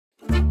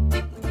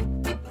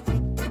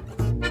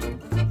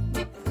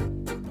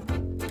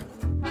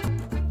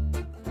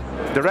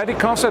The Ready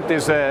concept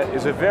is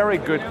a very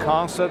good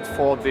concept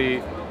for the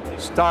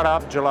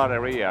startup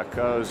gelateria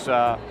because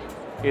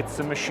it's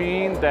a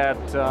machine that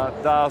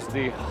does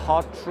the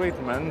hot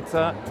treatment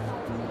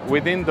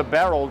within the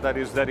barrel that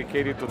is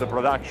dedicated to the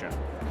production.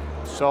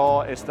 So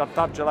a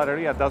startup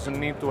gelateria doesn't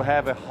need to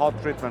have a hot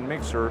treatment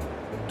mixer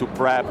to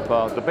prep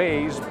the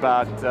base,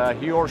 but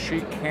he or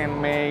she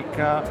can make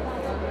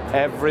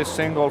every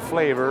single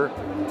flavor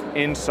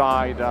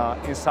inside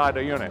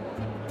the unit.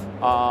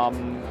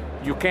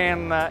 You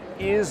can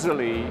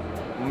easily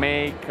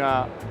make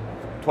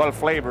 12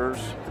 flavors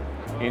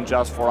in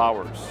just 4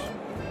 hours.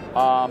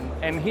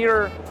 And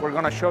here we're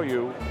going to show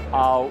you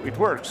how it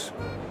works.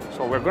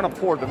 So we're going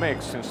to pour the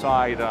mix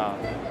inside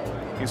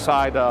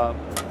the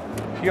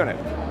unit.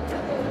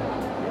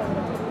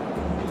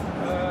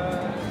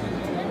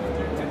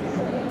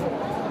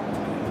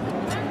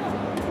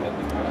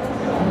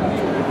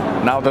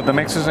 Now that the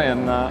mix is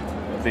in,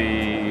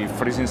 the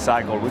freezing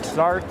cycle will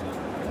start.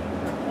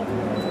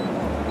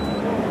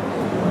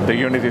 The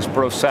unit is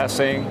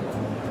processing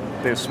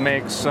this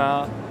mix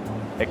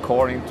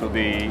according to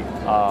the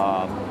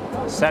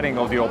setting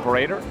of the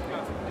operator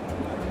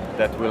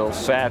that will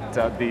set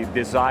the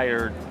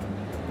desired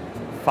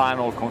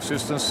final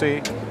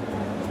consistency.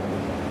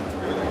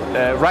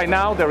 Right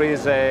now there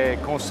is a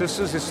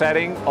consistency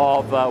setting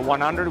of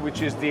 100,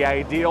 which is the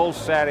ideal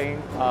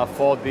setting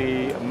for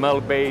the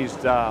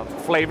milk-based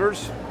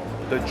flavors.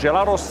 The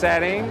gelato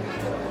setting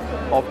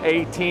of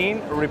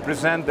 18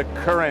 represent the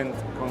current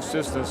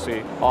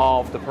consistency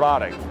of the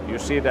product. You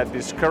see that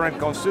this current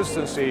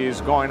consistency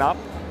is going up,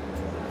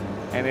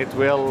 and it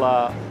will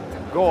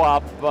go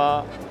up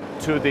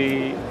to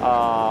the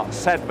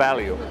set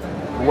value.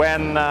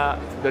 When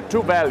the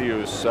two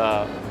values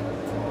are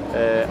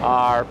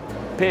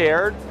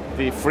paired,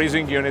 the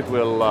freezing unit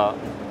will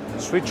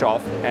switch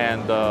off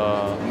and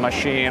the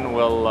machine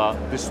will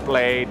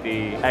display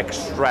the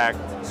extract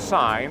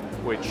sign,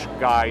 which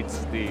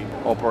guides the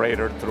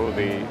operator through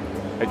the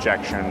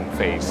ejection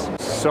phase.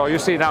 So you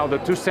see now the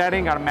two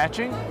settings are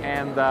matching,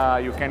 and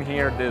you can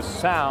hear this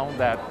sound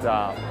that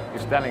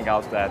is telling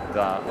us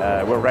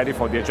that we're ready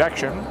for the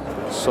ejection.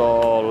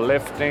 So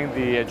lifting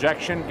the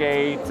ejection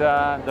gate,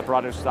 the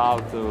product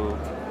starts to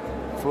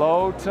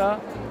float.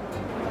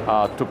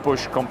 To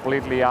push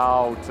completely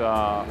out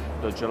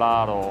the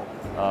gelato,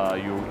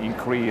 you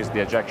increase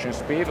the ejection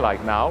speed,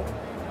 like now.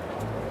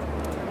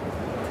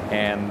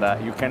 And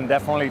you can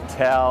definitely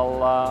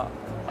tell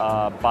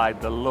by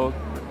the look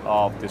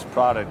of this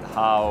product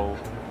how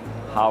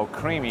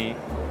creamy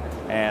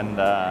and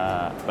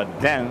but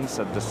dense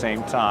at the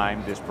same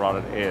time this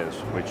product is,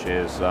 which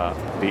is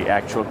the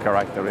actual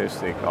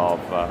characteristic of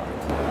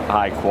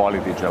high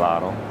quality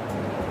gelato.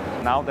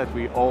 Now that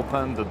we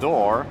open the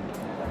door,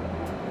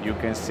 you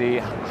can see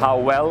how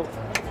well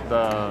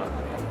the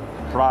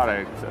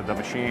product, the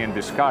machine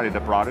discarded the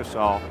product,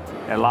 so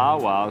allow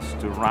us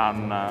to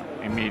run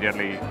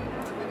immediately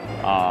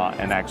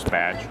a next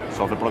batch.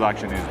 So the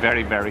production is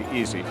very, very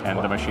easy, and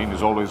the machine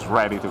is always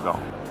ready to go.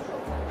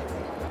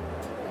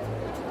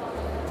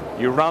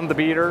 You run the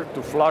beater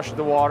to flush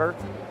the water.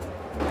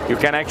 You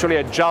can actually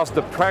adjust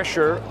the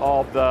pressure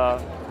of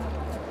the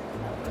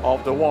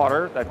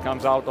water that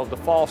comes out of the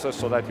faucet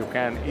so that you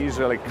can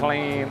easily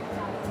clean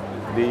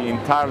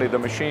entirely the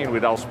machine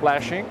without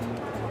splashing.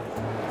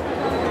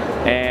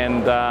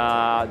 And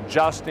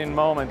just in a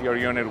moment your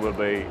unit will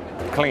be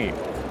clean.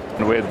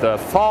 With the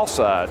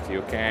faucet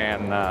you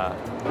can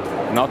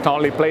not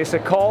only place a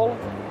coal,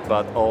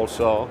 but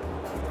also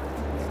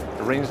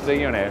rinse the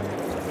unit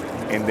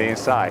in the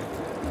inside.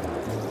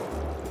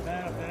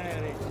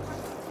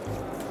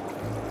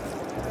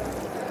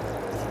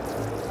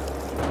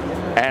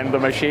 And the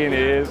machine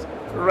is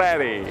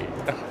ready.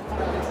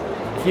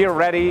 Here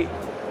Ready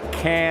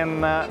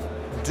can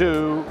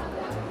do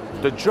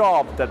the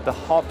job that the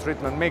hot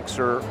treatment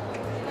mixer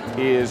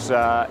is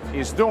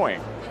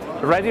doing.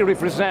 Ready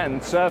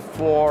represents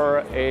for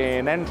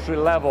an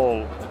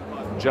entry-level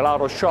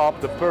gelato shop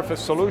the perfect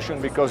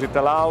solution because it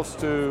allows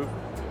to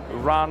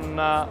run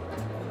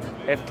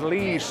at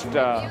least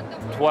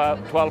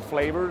 12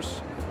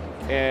 flavors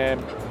in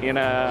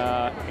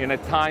a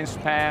time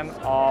span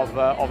of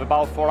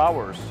about 4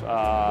 hours,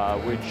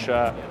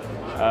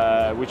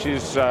 which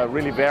is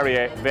really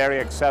very, very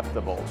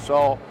acceptable.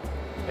 So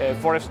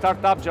for a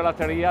startup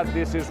gelateria,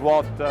 this is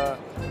what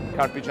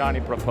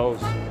Carpigiani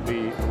proposed,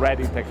 the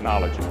Ready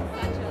technology.